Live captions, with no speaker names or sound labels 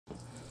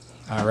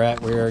All right,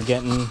 we're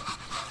getting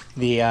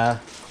the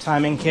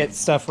timing kit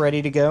stuff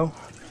ready to go.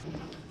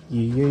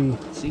 Yee.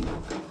 See?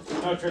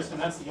 Oh, Tristan,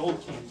 that's the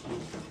old cam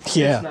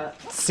key. Yeah,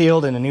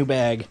 sealed in a new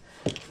bag.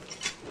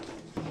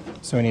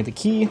 So we need the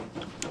key.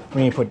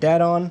 We need to put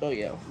that on. Oh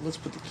yeah, let's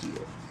put the key in.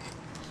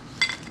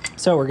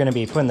 So we're going to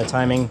be putting the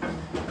timing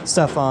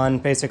stuff on.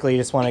 Basically, you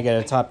just want to get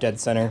a top dead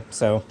center.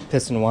 So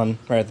piston 1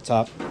 right at the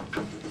top.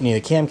 You need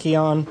the cam key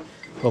on.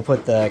 We'll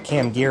put the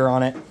cam gear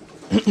on it,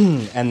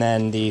 and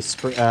then the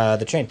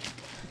chain.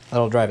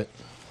 That'll drive it.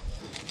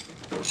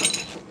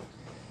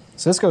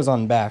 So this goes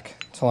on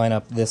back to line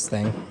up this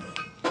thing.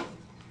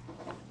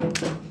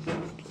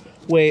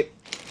 Wait,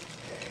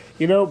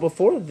 you know,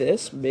 before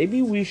this,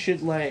 maybe we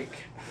should like...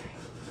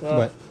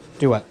 What?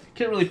 Do what?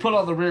 Can't really put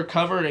on the rear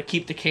cover to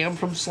keep the cam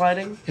from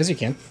sliding. Yes, you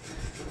can.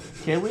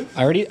 Can we?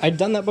 I'd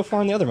done that before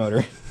on the other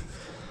motor.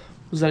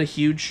 Was that a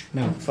huge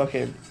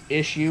fucking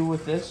issue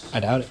with this? I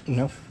doubt it.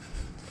 No.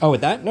 Oh,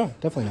 with that? No,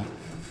 definitely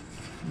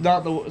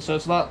not. So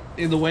it's not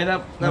in the way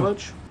that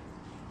much?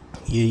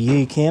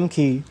 Yee cam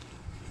key.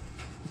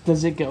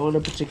 Does it go in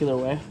a particular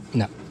way?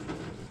 No.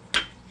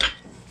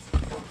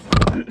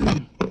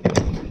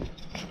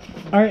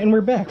 Alright, and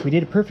we're back. We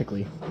did it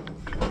perfectly.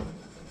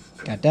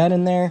 Got that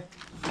in there.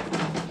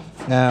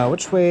 Now,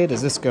 which way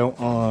does this go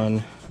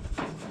on?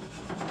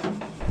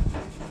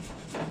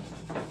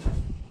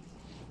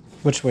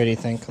 Which way do you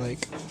think?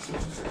 Like,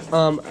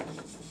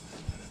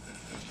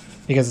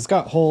 because it's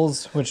got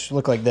holes which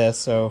look like this,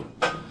 so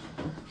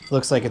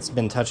looks like it's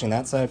been touching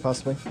that side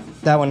possibly.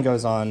 That one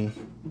goes on.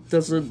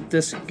 Doesn't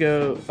this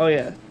go? Oh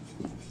yeah.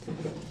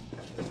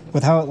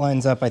 With how it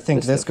lines up, I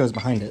think this goes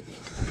behind it.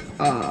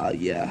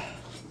 Yeah.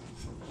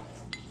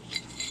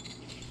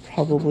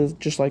 Probably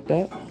just like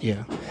that.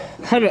 Yeah.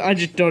 I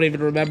just don't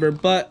even remember,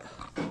 but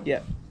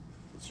yeah.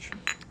 It's true.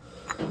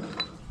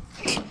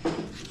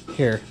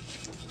 Here.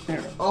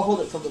 Here, I'll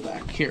hold it from the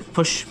back. Here,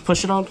 push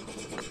it on.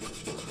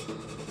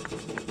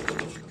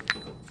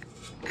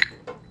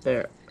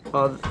 There.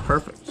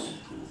 Perfect.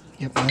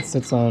 Yep, that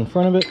sits on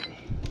front of it.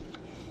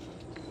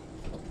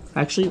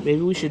 Actually,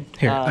 maybe we should.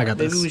 Here, I got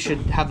this. Maybe we should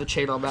have the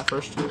chain on that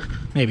first.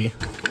 Maybe.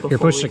 Here,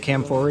 push the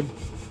cam forward.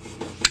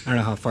 I don't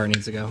know how far it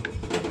needs to go.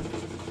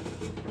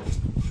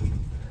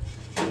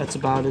 That's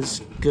about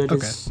as good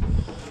as.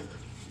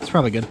 It's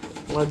probably good.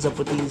 Lines up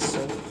with these.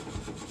 So.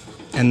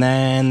 And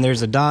then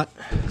there's a dot.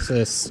 So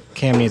this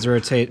cam needs to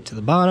rotate to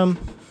the bottom.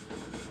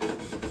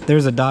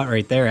 There's a dot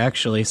right there,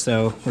 actually.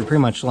 So we're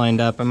pretty much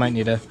lined up. I might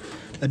need to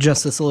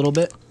adjust this a little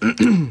bit.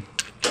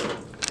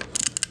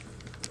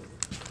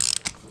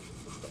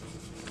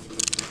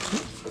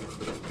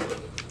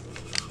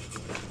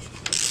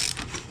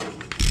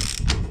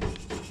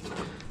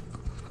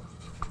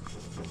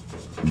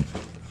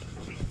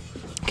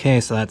 Okay,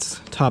 so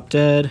that's top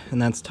dead,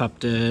 and that's top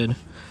dead.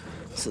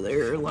 So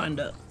they're lined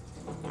up.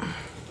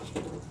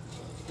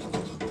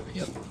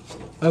 Yep.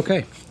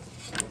 Okay.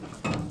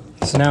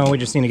 So now we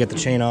just need to get the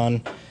chain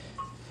on.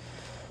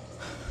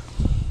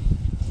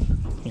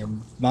 You're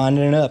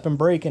binding it up and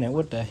breaking it.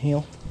 What the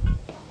hell?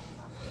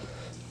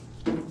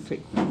 I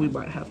think we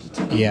might have to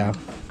take Yeah.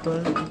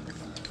 it.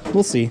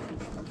 We'll see.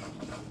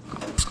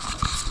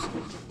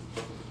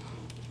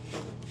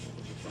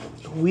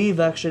 We've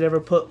actually never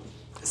put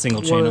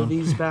Single chain one on. of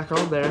these back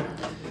on there.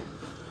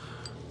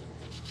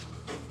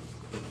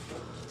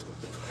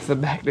 The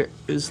magnet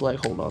is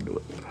like, hold on to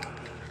it.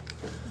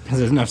 Because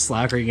there's enough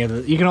slack where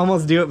you can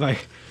almost do it by,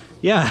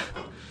 yeah.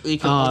 You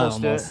can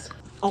almost do it.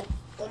 Oh,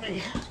 let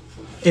me.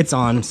 It's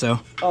on, so.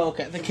 Oh,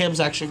 okay. The cam's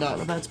actually not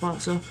in a bad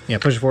spot, so. Yeah,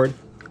 push it forward.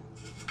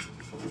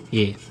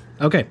 Yeah.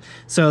 Okay,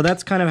 so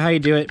that's kind of how you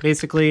do it.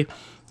 Basically,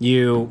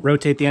 you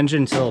rotate the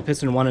engine until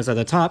piston 1 is at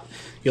the top.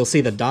 You'll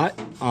see the dot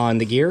on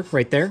the gear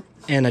right there,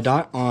 and a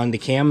dot on the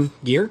cam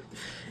gear.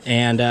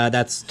 And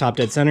that's top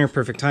dead center,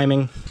 perfect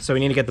timing. So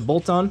we need to get the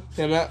bolt on.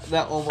 Yeah,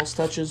 that almost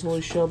touches.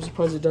 Holy shit, I'm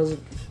surprised it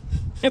doesn't.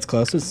 It's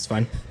close, this is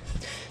fine.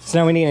 So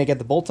now we need to get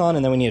the bolt on,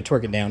 and then we need to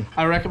torque it down.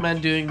 I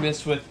recommend doing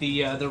this with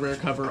the rear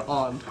cover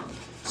on,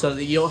 so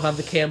that you don't have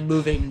the cam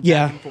moving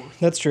back and forth.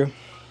 That's true.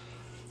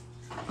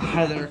 I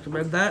highly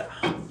recommend that.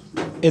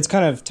 It's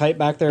kind of tight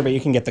back there, but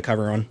you can get the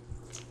cover on,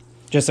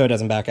 just so it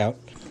doesn't back out.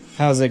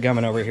 How's it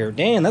coming over here?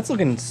 Damn, that's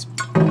looking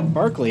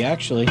sparkly,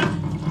 actually.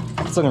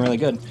 It's looking really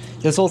good.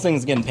 This whole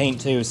thing's getting paint,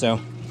 too, so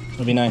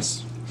it'll be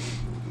nice.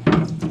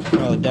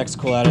 All the deck's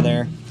cool out of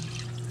there.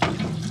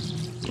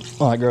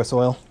 All that gross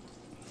oil.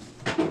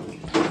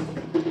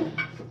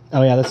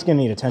 Oh, yeah, this is going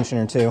to need a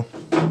tensioner, too.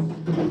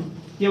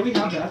 Yeah, we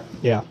have that.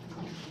 Yeah.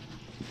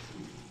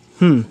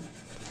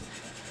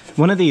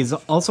 One of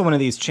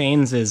these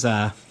chains is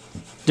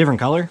different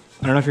color.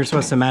 I don't know if you're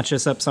supposed to match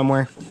this up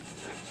somewhere.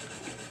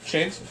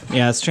 Chains?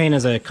 Yeah, this chain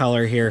is a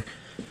color here.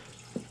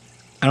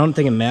 I don't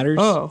think it matters.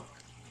 Oh.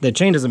 The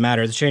chain doesn't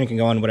matter. The chain can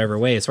go on whatever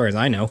way, as far as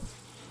I know.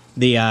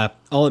 The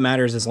all that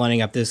matters is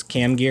lining up this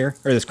cam gear,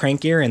 or this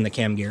crank gear, and the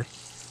cam gear.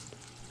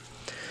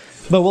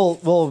 But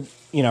we'll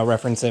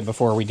reference it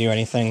before we do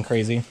anything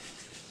crazy.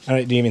 Do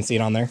you even see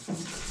it on there?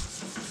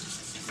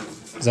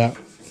 Is that?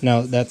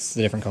 No, that's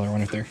the different color one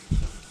right there.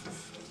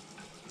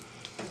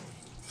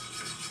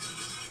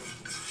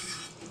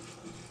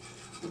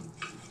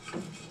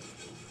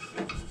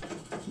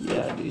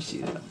 You see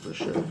that for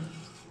sure.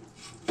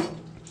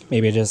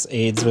 Maybe it just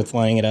aids with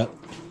lining it up.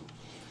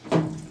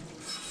 And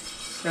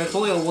it's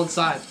only on one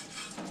side.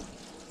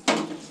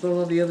 It's not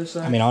on the other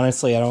side. I mean,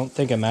 honestly, I don't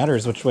think it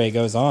matters which way it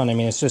goes on. I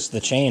mean, it's just the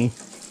chain.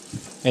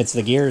 It's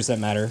the gears that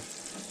matter.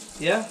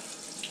 Yeah.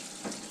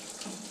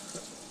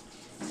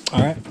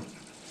 All right.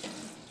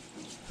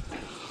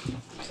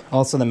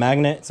 Also, the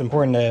magnet. It's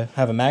important to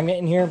have a magnet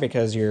in here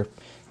because your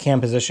cam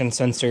position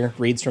sensor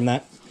reads from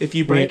that. If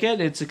you break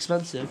it, it's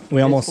expensive. It's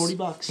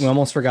 $40. We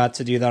almost forgot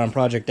to do that on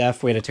Project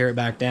F. We had to tear it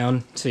back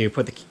down to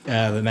put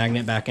the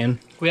magnet back in.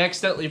 We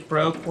accidentally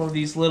broke one of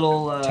these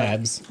little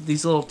tabs.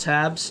 These little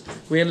tabs.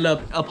 We ended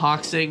up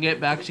epoxying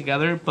it back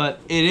together, but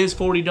it is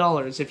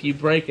 $40 if you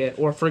break it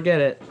or forget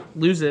it,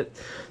 lose it.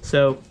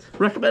 So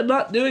recommend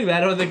not doing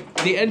that, or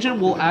the engine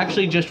will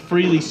actually just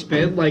freely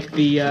spin like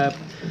the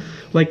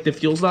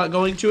fuel's not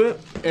going to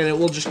it, and it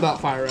will just not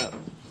fire up.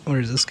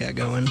 Where's this guy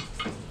going?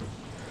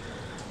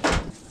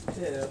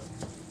 Yeah.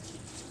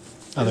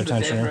 Other This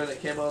is the tensioner. damper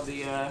that came on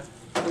the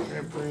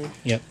Grand Prix.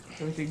 Yep.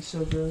 Everything's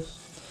so gross.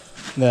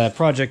 The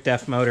Project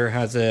F motor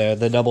has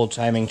the double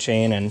timing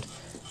chain, and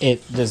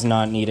it does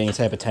not need any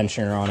type of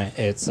tensioner on it.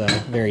 It's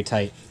very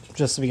tight,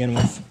 just to begin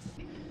with.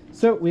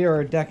 So we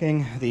are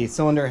decking the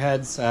cylinder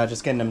heads,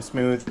 just getting them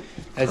smooth.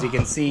 As you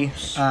can see,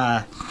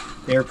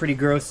 they're pretty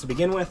gross to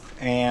begin with,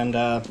 and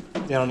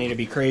they don't need to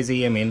be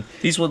crazy. I mean,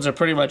 These ones are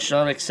pretty much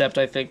done, except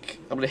I think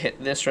I'm gonna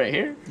hit this right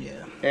here.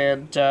 yeah.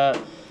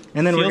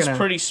 And then feels we're gonna,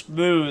 pretty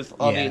smooth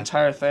on the Yeah.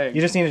 entire thing.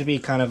 You just need it to be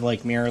kind of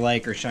like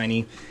mirror-like or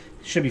shiny.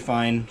 Should be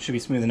fine. Should be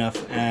smooth enough.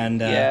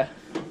 And Yeah.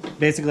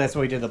 basically that's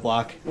what we did the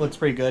block. Looks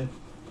pretty good.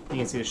 You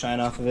can see the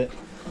shine off of it.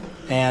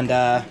 And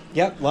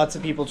yep, lots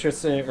of people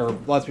lots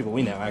of people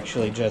we know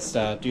actually just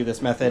do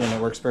this method, and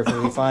it works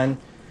perfectly fine.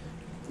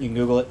 You can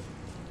Google it.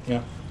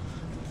 Yeah.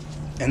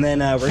 And then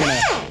we're gonna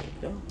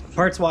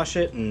parts wash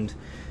it and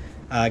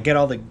get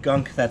all the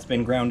gunk that's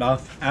been ground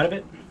off out of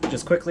it.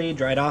 Just quickly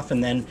dry it off,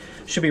 and then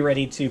should be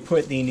ready to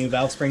put the new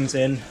valve springs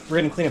in. We're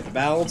gonna clean up the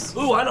valves.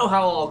 Ooh, I know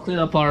how I'll clean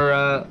up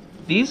our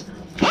these.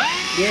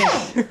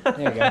 Yeah. There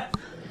you go.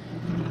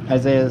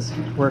 Isaiah's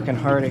working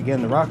hard at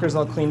getting the rockers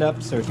all cleaned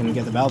up so we can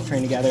get the valve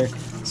train together.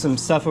 Some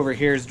stuff over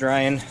here is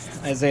drying.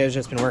 Isaiah's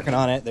just been working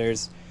on it.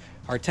 There's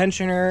our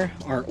tensioner,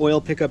 our oil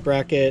pickup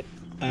bracket,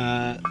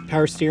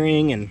 power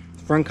steering, and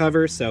front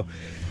cover. So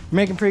we're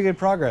making pretty good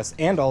progress.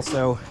 And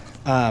also,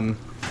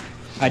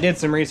 I did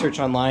some research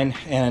online,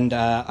 and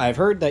I've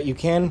heard that you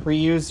can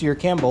reuse your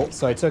cam bolt.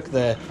 So I took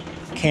the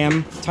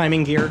cam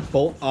timing gear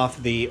bolt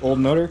off the old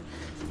motor,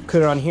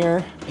 put it on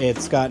here.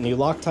 It's got new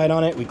Loctite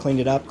on it. We cleaned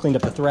it up, cleaned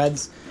up the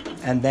threads,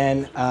 and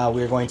then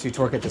we're going to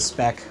torque it to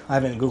spec. I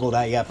haven't Googled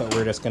that yet, but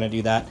we're just going to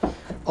do that.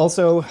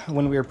 Also,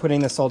 when we were putting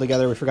this all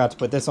together, we forgot to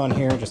put this on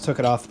here. Just took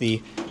it off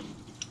the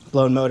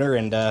blown motor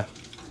and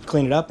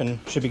cleaned it up, and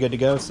should be good to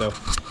go. So,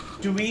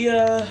 Do we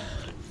have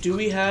do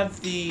we have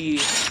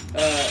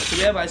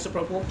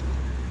isopropyl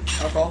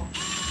alcohol?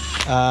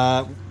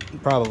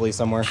 Probably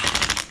somewhere.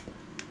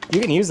 You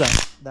can use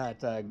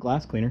that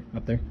glass cleaner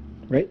up there,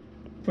 right?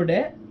 For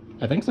that?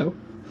 I think so.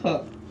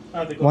 Huh.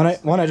 Why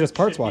not just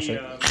parts wash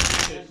it?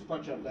 There's a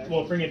bunch up there.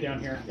 Well, bring it down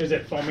here. Is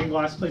it foaming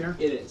glass cleaner?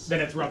 It is.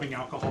 Then it's rubbing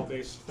alcohol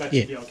based. That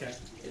Yeah. should be okay.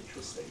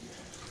 Interesting.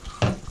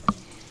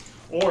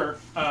 Or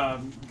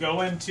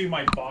go into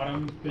my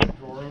bottom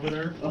drawer over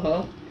there,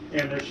 Uh-huh.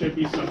 and there should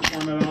be some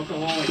form of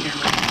alcohol. I can't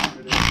remember what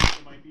it is.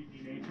 It might be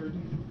denatured.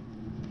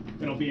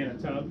 It'll be in a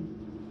tub.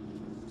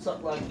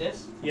 Something like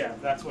this. Yeah,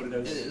 that's what it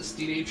It is. is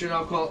denatured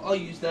alcohol. I'll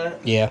use that.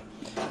 Yeah,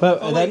 but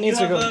Oh, that wait, needs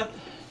you to have,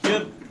 go. you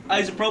have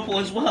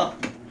isopropyl as well.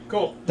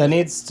 Cool. That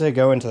needs to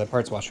go into the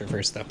parts washer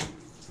first, though.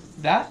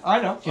 That? I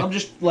know. Yeah. I'm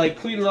just like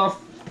cleaning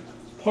off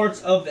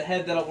parts of the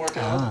head that I'm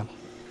working on.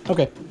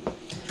 Okay.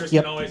 Tristan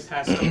Yep. always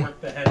has to work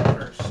the head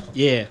first.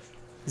 Yeah,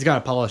 he's got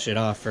to polish it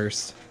off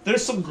first.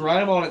 There's some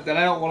grime on it that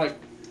I don't want to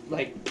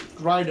like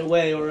grind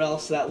away, or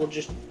else that will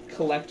just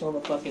collect on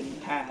the fucking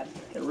pad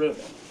and ruin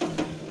it.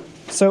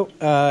 So,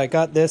 I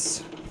got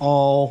this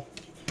all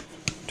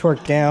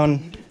torqued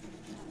down.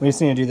 We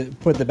just need to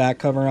put the back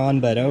cover on,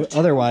 but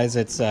otherwise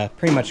it's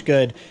pretty much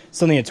good.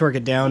 Still need to torque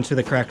it down to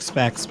the correct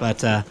specs,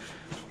 but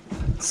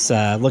it's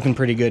looking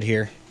pretty good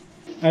here.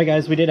 Alright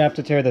guys, we did have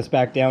to tear this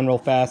back down real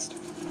fast.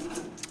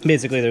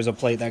 Basically there's a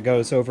plate that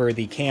goes over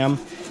the cam.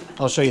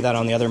 I'll show you that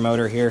on the other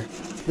motor here.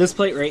 This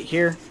plate right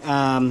here,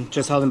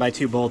 just held in by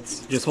 2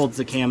 bolts, just holds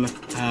the cam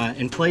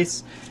in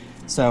place.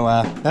 So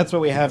that's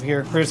what we have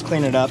here. We're just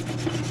cleaning it up.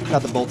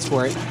 Got the bolts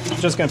for it.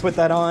 Just gonna put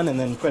that on and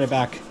then put it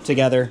back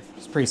together.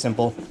 It's pretty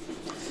simple.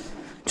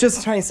 Just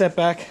a tiny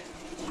setback,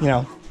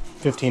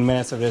 15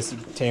 minutes of just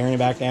tearing it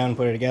back down,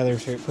 putting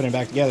it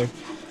back together.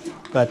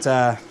 But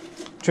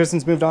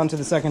Tristan's moved on to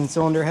the second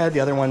cylinder head. The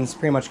other one's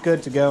pretty much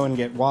good to go and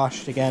get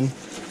washed again.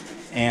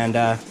 And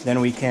then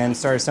we can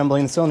start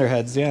assembling the cylinder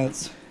heads. Yeah,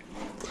 it's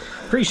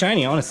pretty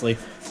shiny, honestly.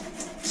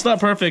 It's not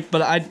perfect,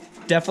 but I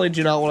definitely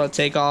do not want to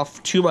take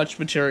off too much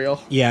material.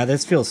 Yeah,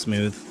 this feels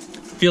smooth.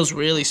 Feels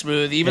really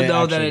smooth, even It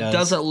though that actually it does.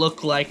 doesn't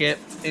look like it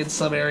in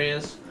some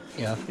areas.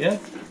 Yeah. Yeah.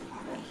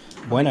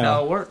 Bueno.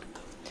 That'll work.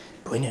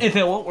 If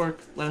it won't work,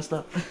 let us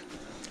know.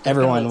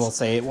 Everyone will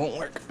say it won't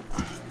work.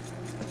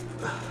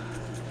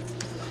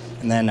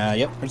 And then,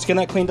 yep, we're just getting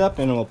that cleaned up,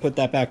 and we'll put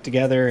that back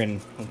together,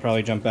 and we'll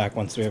probably jump back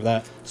once we have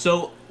that.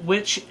 So,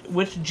 which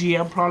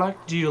GM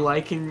product do you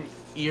like in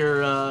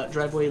your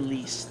driveway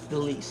least? The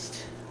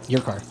least?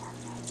 Your car.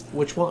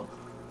 Which one?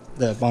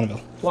 The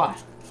Bonneville. Why?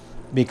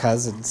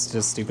 Because it's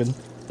just stupid.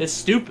 It's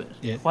stupid.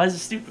 Yeah. Why is it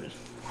stupid?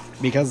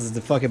 Because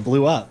it fucking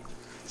blew up.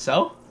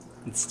 So?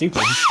 It's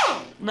stupid.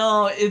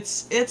 No,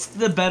 it's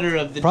the better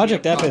of the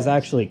Project GM F is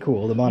actually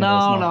cool. The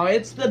Bonneville's No,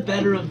 it's the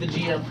better of the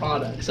GM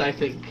products, I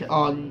think,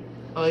 on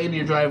in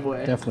your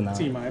driveway. Definitely not.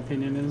 See, my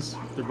opinion is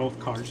they're both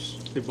cars.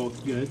 They're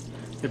both good.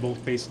 They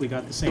both basically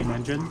got the same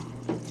engine.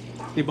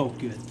 They're both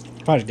good.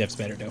 Project F's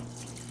better, though.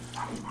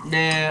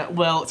 Nah,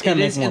 well, It's gotta it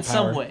make is more in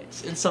some power.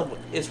 ways. In some ways.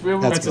 It's real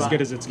world That's drive. as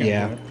good as it's gonna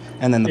Yeah. get.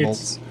 And then the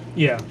It's- bolts.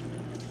 Yeah.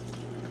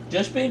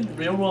 Just being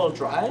real world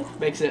drive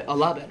makes it a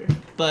lot better.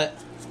 But,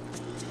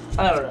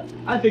 I don't know.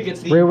 I think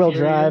it's the Rear wheel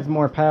inferior. drive,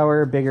 more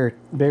power, bigger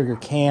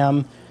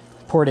cam,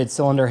 ported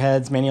cylinder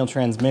heads, manual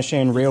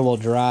transmission, rear wheel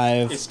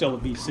drive. It's still a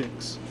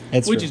V6.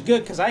 It's Which is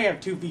good, because I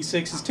have two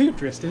V6s too,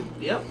 Tristan.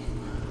 Yep.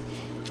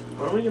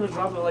 Or are we gonna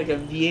drop it like a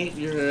V8 in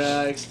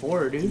your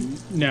Explorer,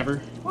 dude?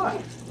 Never. Why?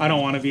 I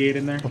don't want a V8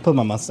 in there. I'll put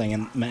my Mustang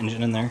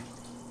engine in there.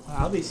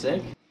 I'll be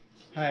sick.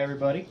 Hi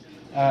everybody.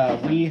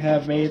 We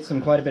have made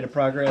quite a bit of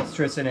progress.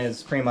 Tristan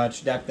has pretty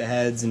much decked the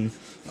heads and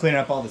cleaned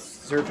up all the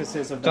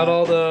surfaces of Got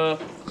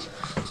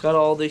that.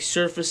 all the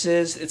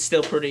surfaces. It's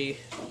still pretty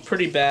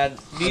bad.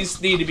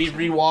 These need to be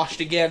rewashed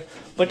again,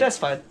 but that's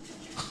fine.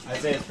 I'd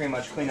say it's pretty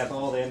much cleaned up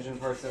all the engine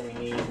parts that we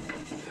need.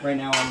 Right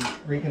now I'm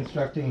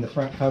reconstructing the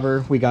front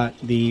cover. We got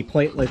the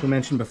plate, like we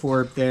mentioned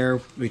before, up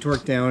there. We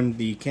torqued down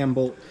the cam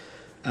bolt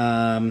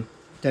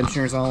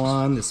tensioners all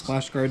on, the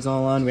splash guards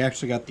all on. We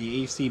actually got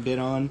the AC bit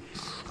on.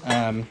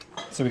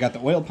 So we got the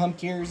oil pump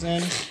gears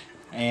in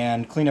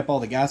and cleaned up all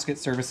the gasket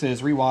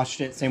surfaces,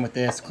 rewashed it. Same with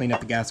this, cleaned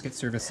up the gasket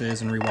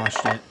surfaces and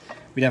rewashed it.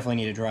 We definitely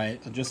need to dry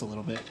it just a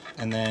little bit.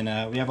 And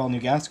then we have all new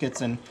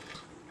gaskets and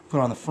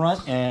put on the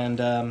front.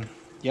 And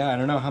yeah, I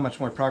don't know how much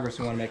more progress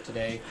we want to make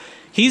today.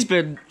 He's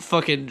been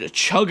fucking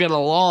chugging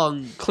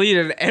along,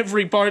 cleaning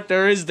every part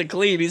there is to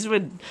clean.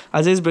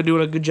 Isaiah's been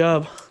doing a good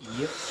job.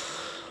 Yep.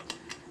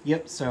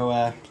 Yep,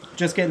 so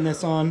just getting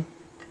this on.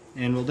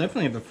 And we'll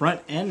definitely have the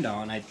front end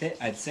on,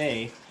 I'd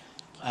say.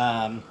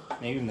 Maybe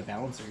even the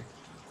balancer.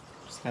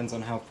 Just depends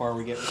on how far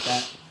we get with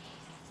that.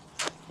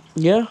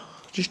 Yeah,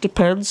 just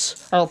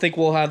depends. I don't think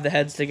we'll have the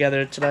heads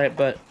together tonight,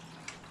 but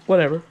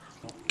whatever.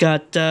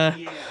 Got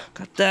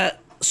that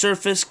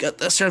surface. Got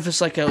that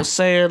surface like I was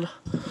saying.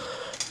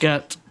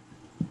 Got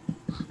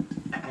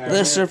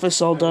this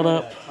surface all done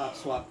up. Top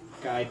swap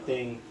guide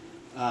thing.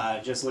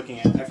 Just looking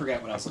at, I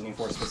forget what I was looking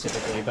for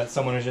specifically, but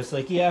someone was just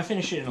like, yeah,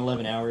 finish it in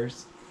 11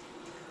 hours.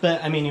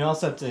 But, I mean, you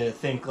also have to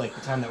think, like, the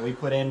time that we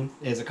put in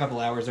is a couple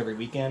hours every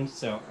weekend,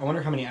 so I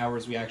wonder how many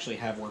hours we actually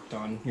have worked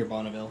on your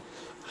Bonneville.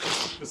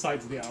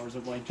 Besides the hours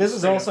of like. This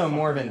is also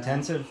more of an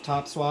intensive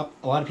top swap.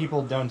 A lot of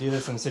people don't do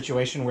this in a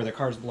situation where their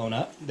car's blown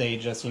up. They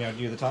just,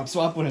 do the top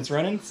swap when it's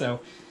running, so...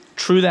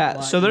 True that.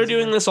 lot So they're easier.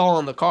 doing this all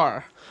in the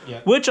car,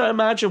 Yep. which I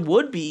imagine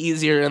would be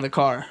easier in the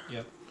car.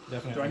 Yep,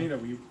 definitely. Do I need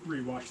to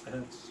rewash the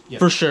heads? Yep.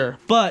 For sure.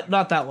 But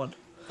not that one.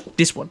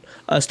 This one.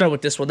 Start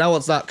with this one. That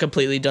one's not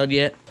completely done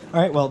yet.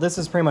 Alright, well, this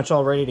is pretty much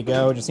all ready to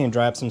go. Just need to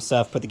dry up some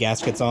stuff, put the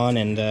gaskets on,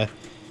 and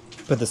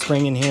put the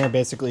spring in here.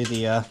 Basically,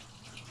 the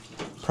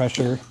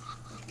pressure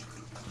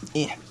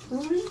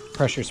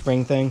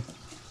spring thing.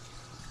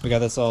 We got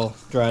this all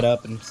dried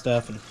up and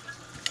stuff, and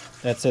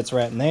that sits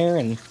right in there,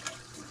 and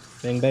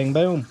bing, bang,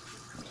 boom.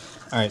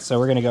 Alright, so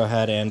we're going to go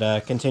ahead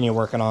and continue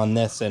working on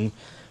this, and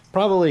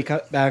probably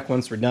cut back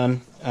once we're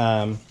done.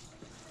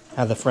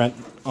 Have the front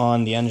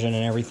on the engine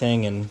and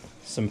everything, and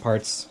some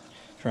parts,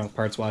 trunk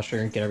parts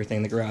washer, get everything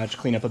in the garage,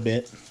 clean up a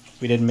bit.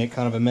 We did make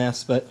kind of a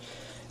mess, but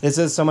this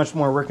is so much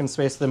more working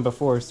space than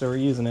before, so we're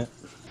using it.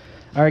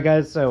 Alright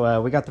guys, so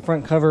we got the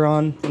front cover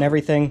on and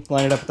everything,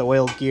 lined it up with the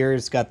oiled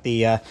gears, got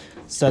the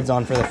studs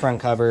on for the front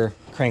cover,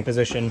 crank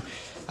position.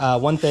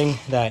 One thing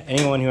that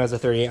anyone who has a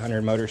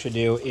 3800 motor should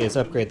do is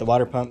upgrade the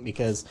water pump,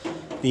 because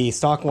the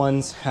stock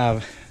ones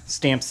have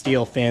stamped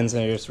steel fins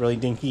and they're just really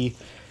dinky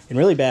and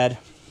really bad.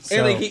 So,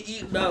 And they get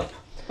eaten up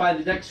by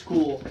the next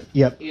school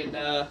yep. in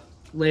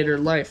later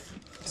life.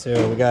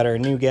 So we got our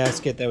new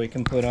gasket that we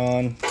can put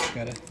on.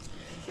 Got a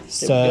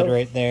stud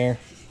right there.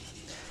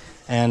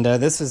 And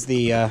this is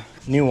the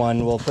new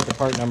one. We'll put the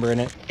part number in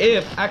it.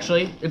 If,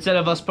 actually, instead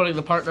of us putting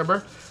the part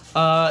number,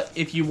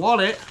 if you want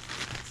it,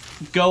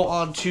 go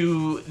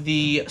onto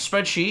the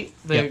spreadsheet,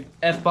 the Yep.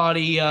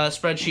 F-body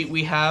spreadsheet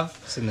we have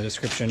It's in the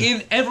description.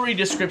 in every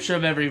description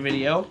of every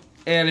video,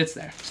 and it's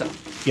there. So,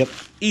 Yep.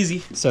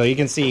 easy. So you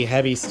can see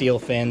heavy steel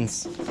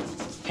fins,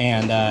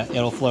 and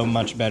it'll flow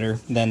much better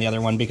than the other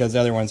one, because the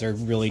other ones are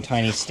really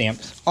tiny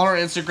stamped. On our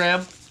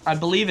Instagram, I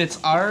believe it's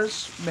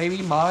ours,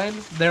 maybe mine.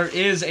 There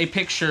is a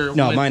picture.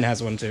 No, with, mine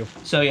has one too.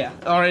 So yeah,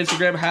 our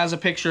Instagram has a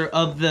picture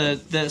of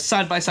the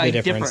side by side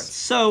The difference. difference.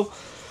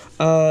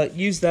 So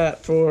use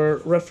that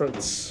for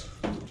reference.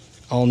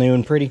 all new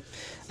and pretty.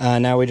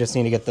 Now we just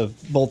need to get the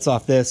bolts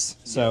off this,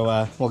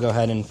 so we'll go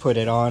ahead and put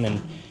it on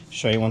and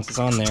show you once it's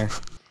on there.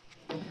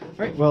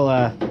 Alright,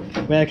 well,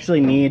 we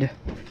actually need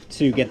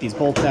to get these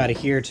bolts out of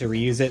here to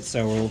reuse it,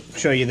 so we'll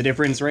show you the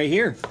difference right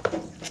here.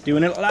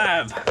 Doing it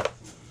live.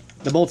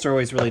 The bolts are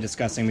always really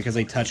disgusting because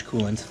they touch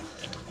coolant.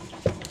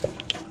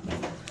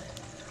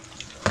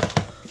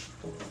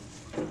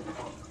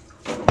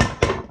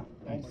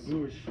 Nice.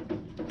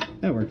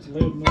 That works.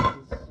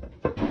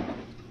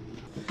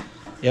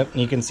 Yep,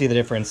 and you can see the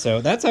difference. So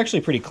that's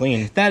actually pretty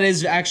clean. That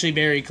is actually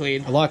very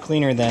clean. A lot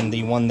cleaner than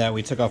the one that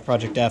we took off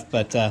Project F,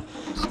 but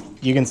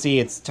you can see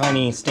it's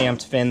tiny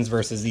stamped fins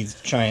versus these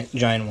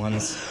giant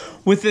ones.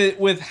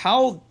 With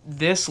how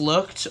this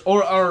looked,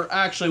 or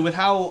actually with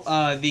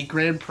how the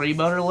Grand Prix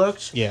motor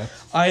looked, Yeah.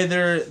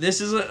 either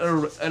this is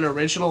an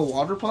original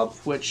water pump,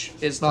 which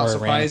is not Or a ram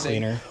surprising,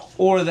 cleaner.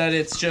 or that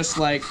it's just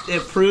like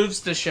it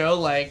proves to show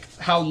like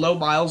how low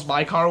miles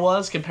my car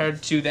was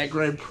compared to that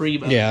Grand Prix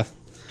motor. Yeah.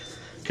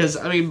 Because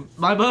I mean,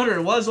 my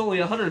motor was only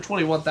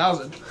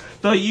 121,000,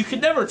 but you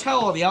could never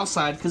tell on the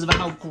outside because of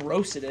how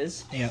gross it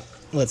is. Yep.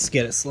 Let's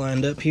get it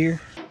slimed up here.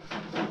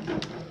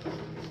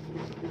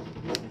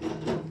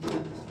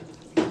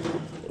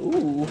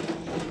 Ooh.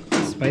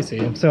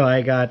 Spicy. So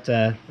I got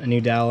a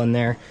new dowel in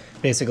there.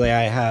 Basically,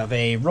 I have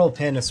a roll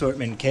pin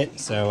assortment kit,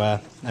 so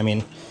I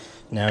mean,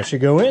 now it should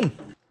go in.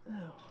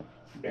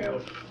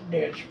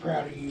 Dad's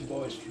proud of you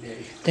boys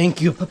today.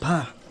 Thank you,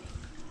 Papa.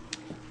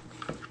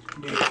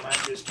 Dad might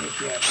just take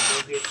you out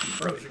to go get some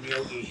frozen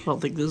yogi. I don't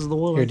think this is the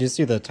one. Here, just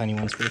do the tiny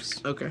ones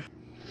first. Okay.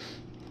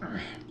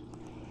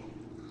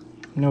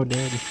 No,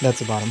 Daddy. That's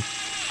the bottom.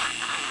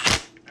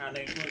 I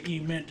think what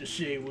you meant to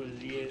say was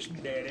yes,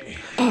 Daddy.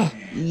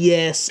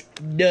 Yes,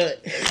 nut.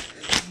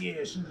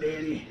 Yes,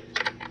 Daddy.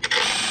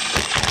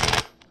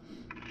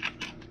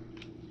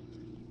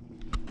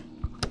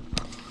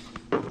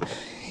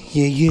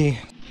 Yeah.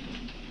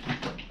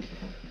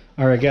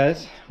 All right,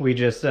 guys. We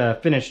just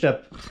finished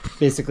up.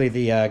 Basically,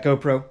 the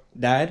GoPro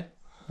died,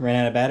 ran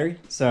out of battery.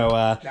 So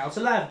Now it's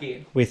a live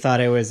game. we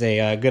thought it was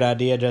a good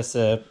idea just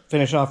to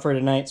finish off for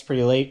tonight. It's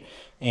pretty late,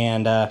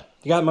 and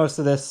you got most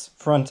of this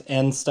front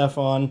end stuff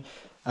on.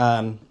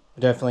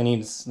 Definitely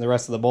needs the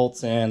rest of the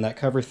bolts and that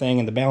cover thing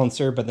and the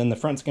balancer, but then the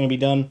front's going to be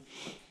done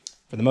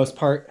for the most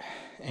part.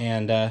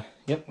 And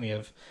yep, we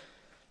have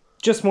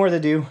just more to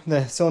do.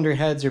 The cylinder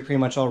heads are pretty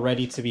much all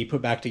ready to be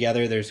put back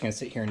together. They're just going to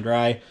sit here and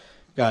dry.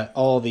 Got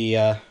all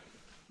the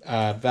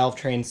valve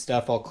train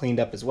stuff all cleaned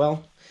up as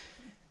well.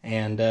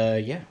 And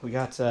yeah, we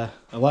got a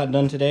lot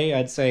done today.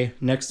 I'd say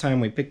next time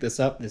we pick this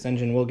up, this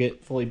engine will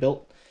get fully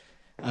built.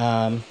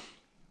 Yeah,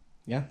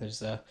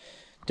 there's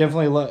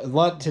definitely a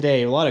lot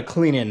today. A lot of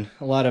cleaning,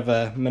 a lot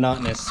of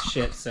monotonous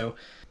shit. So,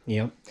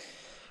 yep,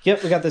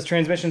 we got this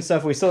transmission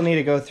stuff. We still need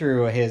to go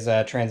through his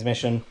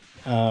transmission.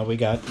 We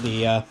got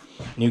the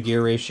new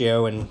gear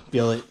ratio and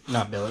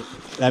not billet.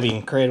 That'd be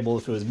incredible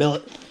if it was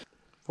billet.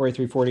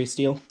 4340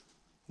 steel,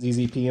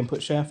 ZZP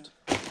input shaft.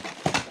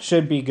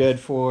 Should be good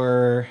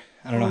for,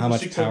 I don't know how much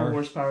 600 power.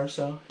 horsepower,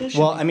 so.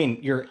 Well, I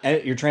mean, your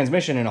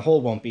transmission in a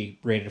whole won't be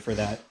rated for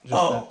that.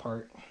 Just that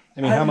part.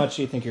 I mean, how much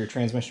do you think your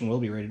transmission will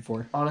be rated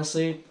for?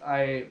 Honestly,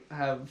 I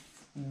have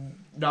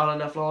not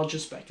enough knowledge to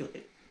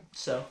speculate.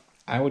 So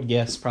I would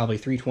guess probably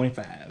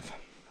 325.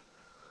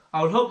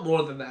 I would hope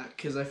more than that,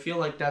 because I feel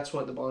like that's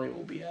what the Bonneville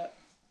will be at.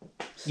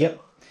 So.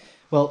 Yep.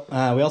 Well,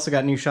 we also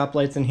got new shop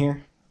lights in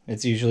here.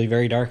 It's usually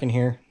very dark in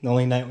here. The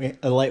only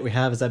light we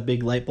have is that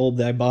big light bulb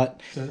that I bought.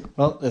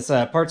 Well, this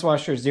parts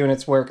washer is doing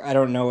its work. I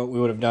don't know what we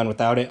would have done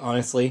without it,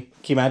 honestly.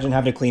 Can you imagine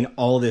having to clean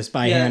all this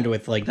by hand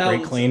with, like,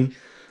 brake clean?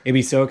 It'd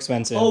be so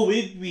expensive. Oh,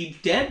 we'd be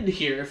dead in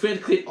here if we had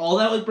to clean all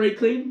that with brake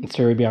clean. I'm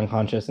sure we'd be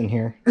unconscious in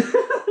here.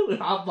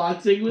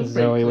 Hotboxing with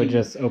brake So we clean. would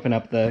just open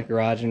up the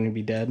garage and we'd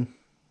be dead.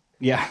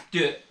 Yeah.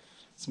 Do it.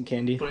 Some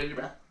candy. Put it in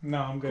your mouth. No,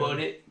 I'm good. Put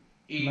it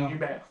in your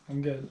mouth.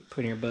 I'm good.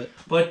 Put in your butt.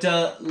 But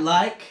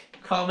like,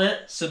 comment,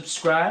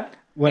 subscribe.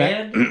 What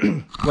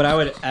I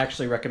would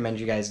actually recommend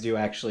you guys do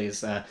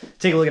is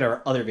take a look at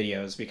our other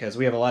videos, because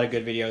we have a lot of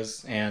good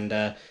videos, and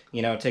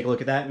take a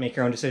look at that, make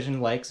your own decision,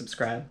 like,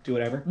 subscribe, do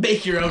whatever.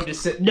 Make your own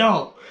decision.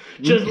 No,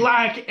 just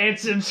like and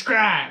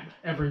subscribe.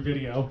 Every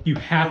video. You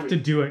have to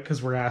do it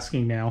because we're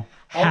asking now.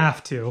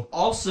 Have to.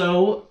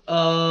 Also,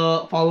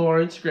 follow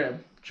our Instagram,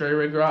 Jerry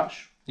Rig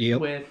Garage.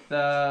 Yep. With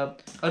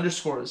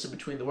underscores in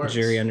between the words.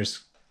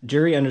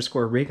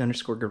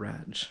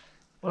 Jerry_rig_garage.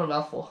 What a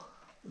mouthful.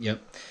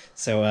 Yep.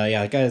 So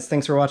yeah, guys,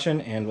 thanks for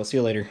watching, and we'll see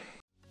you later.